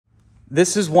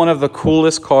This is one of the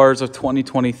coolest cars of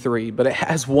 2023, but it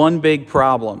has one big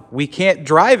problem. We can't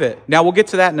drive it. Now, we'll get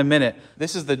to that in a minute.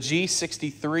 This is the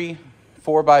G63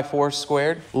 4x4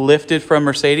 squared, lifted from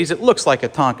Mercedes. It looks like a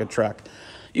Tonka truck.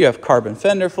 You have carbon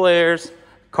fender flares,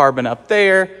 carbon up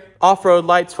there, off-road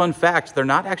lights. Fun fact, they're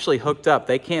not actually hooked up.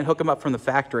 They can't hook them up from the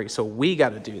factory, so we got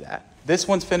to do that. This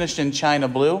one's finished in China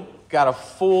blue. Got a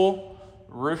full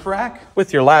roof rack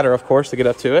with your ladder, of course, to get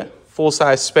up to it.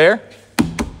 Full-size spare.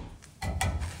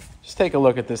 Just take a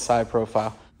look at this side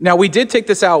profile. Now, we did take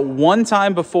this out one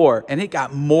time before, and it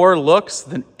got more looks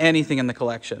than anything in the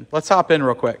collection. Let's hop in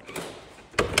real quick.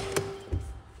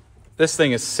 This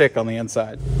thing is sick on the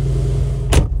inside.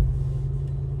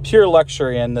 Pure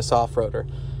luxury in this off-roader.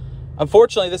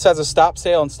 Unfortunately, this has a stop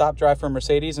sale and stop drive from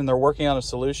Mercedes, and they're working on a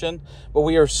solution, but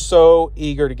we are so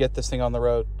eager to get this thing on the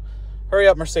road. Hurry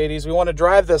up, Mercedes. We want to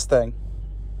drive this thing.